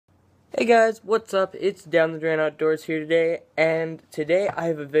Hey guys, what's up? It's Down the Drain Outdoors here today, and today I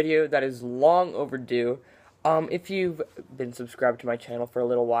have a video that is long overdue. If you've been subscribed to my channel for a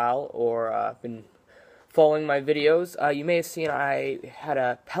little while, or been following my videos, you may have seen I had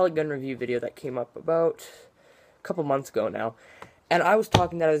a pellet gun review video that came up about a couple months ago now, and I was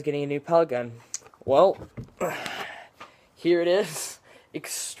talking that I was getting a new pellet gun. Well, here it is.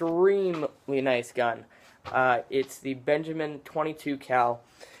 Extremely nice gun. It's the Benjamin 22 cal.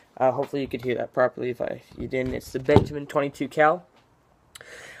 Hopefully you could hear that properly. If you didn't, it's the Benjamin 22 cal.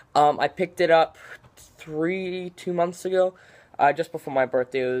 I picked it up 2 months ago, just before my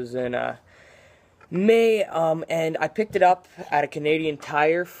birthday. It was in May, and I picked it up at a Canadian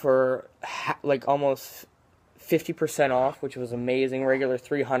Tire for like almost 50% off, which was amazing. Regular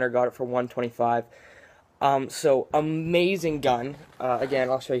 300, got it for 125. So amazing gun. Again,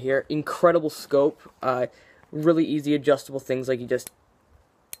 I'll show you here. Incredible scope. Really easy adjustable things, like you just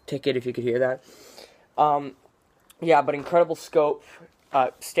ticket, if you could hear that. Yeah, but incredible scope.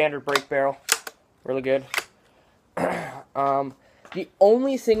 Standard brake barrel, really good. The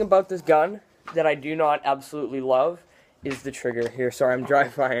only thing about this gun that I do not absolutely love is the trigger here. Sorry, I'm dry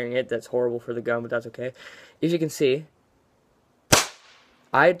firing it. That's horrible for the gun, but that's okay. As you can see,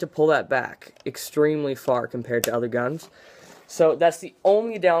 I had to pull that back extremely far compared to other guns. So that's the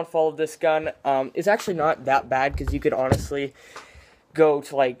only downfall of this gun. It's actually not that bad, because you could honestly go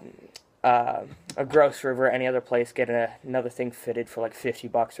to like a Gross River or any other place, get another thing fitted for like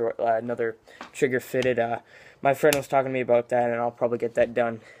 $50, or another trigger fitted. My friend was talking to me about that, and I'll probably get that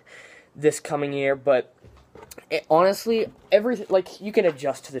done this coming year. But honestly, everything, like, you can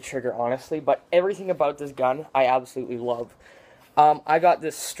adjust to the trigger, honestly, but everything about this gun I absolutely love. I got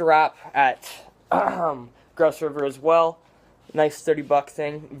this strap at Gross River as well. Nice $30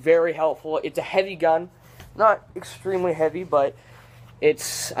 thing, very helpful. It's a heavy gun, not extremely heavy, but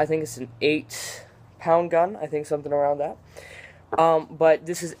I think it's an 8-pound gun, I think, something around that. But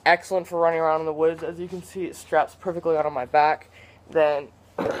this is excellent for running around in the woods. As you can see, it straps perfectly onto my back. Then,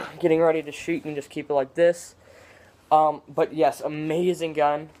 getting ready to shoot, you can just keep it like this. But yes, amazing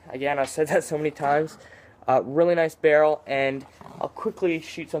gun. Again, I've said that so many times. Really nice barrel, and I'll quickly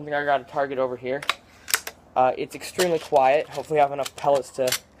shoot something I got a target over here. It's extremely quiet. Hopefully I have enough pellets for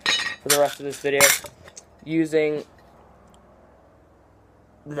the rest of this video. Using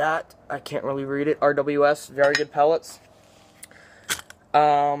that, I can't really read it, RWS, very good pellets.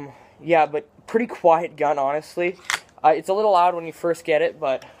 Yeah, but pretty quiet gun, honestly. It's a little loud when you first get it,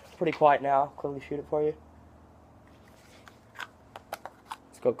 but pretty quiet now. Quickly shoot it for you.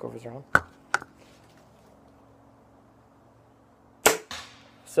 Scope covers around.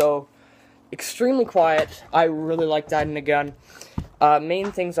 So, extremely quiet. I really like that in a gun.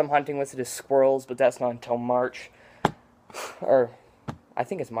 Main things I'm hunting with it is squirrels, but that's not until March. Or, I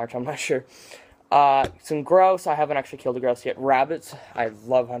think it's March, I'm not sure. Some grouse. I haven't actually killed a grouse yet. Rabbits. I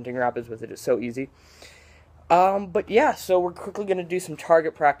love hunting rabbits with it. It's so easy. But yeah, so we're quickly going to do some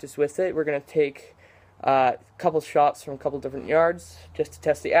target practice with it. We're going to take a couple shots from a couple different yards just to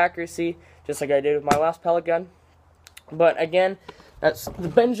test the accuracy, just like I did with my last pellet gun. But again, that's the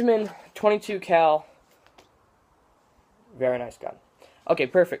Benjamin 22 cal. Very nice gun. Okay,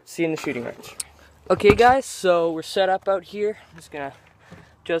 perfect. See you in the shooting range. Okay, guys, so we're set up out here. I'm just going to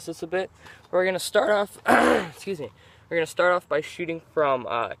adjust this a bit. We're going to start off, excuse me, we're going to start off by shooting from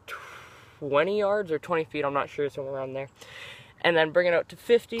 20 yards or 20 feet, I'm not sure, somewhere around there. And then bring it out to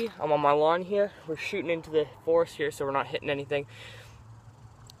 50. I'm on my lawn here. We're shooting into the forest here, so we're not hitting anything.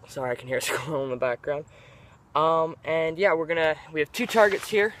 Sorry, I can hear a squirrel in the background. And yeah, we have 2 targets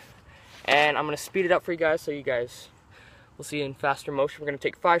here, and I'm going to speed it up for you guys, so you guys will see in faster motion. We're going to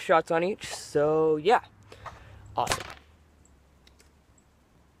take 5 shots on each, so yeah. Awesome.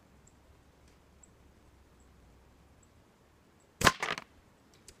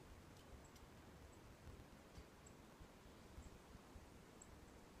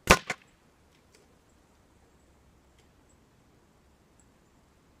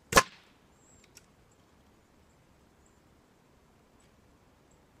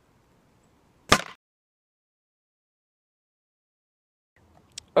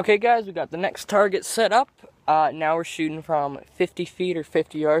 Okay, guys, we got the next target set up. Now we're shooting from 50 feet or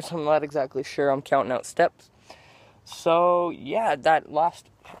 50 yards. I'm not exactly sure. I'm counting out steps. So yeah,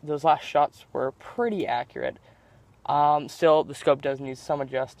 those last shots were pretty accurate. Still, the scope does need some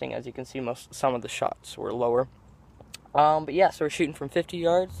adjusting. As you can see, some of the shots were lower. But yeah, so we're shooting from 50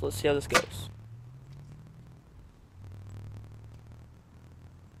 yards. Let's see how this goes.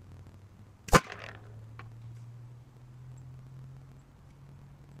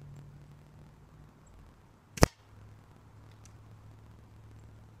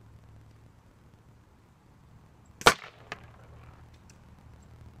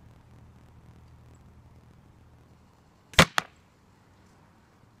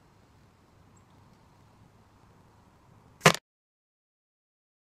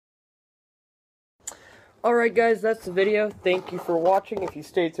 Alright guys, that's the video. Thank you for watching if you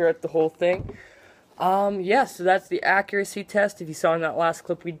stayed throughout the whole thing. Yeah, so that's the accuracy test. If you saw in that last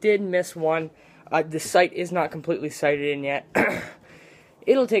clip, we did miss one. The sight is not completely sighted in yet.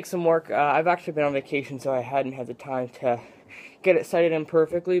 It'll take some work. I've actually been on vacation, so I hadn't had the time to get it sighted in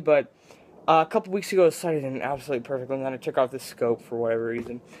perfectly, but a couple weeks ago it was sighted in absolutely perfectly, and then I took off the scope for whatever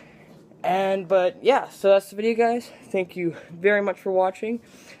reason. But yeah, so that's the video, guys. Thank you very much for watching.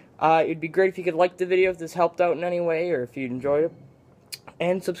 It'd be great if you could like the video if this helped out in any way, or if you enjoyed it.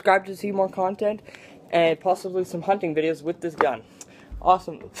 And subscribe to see more content, and possibly some hunting videos with this gun.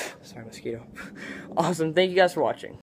 Awesome. Sorry, mosquito. Awesome. Thank you guys for watching.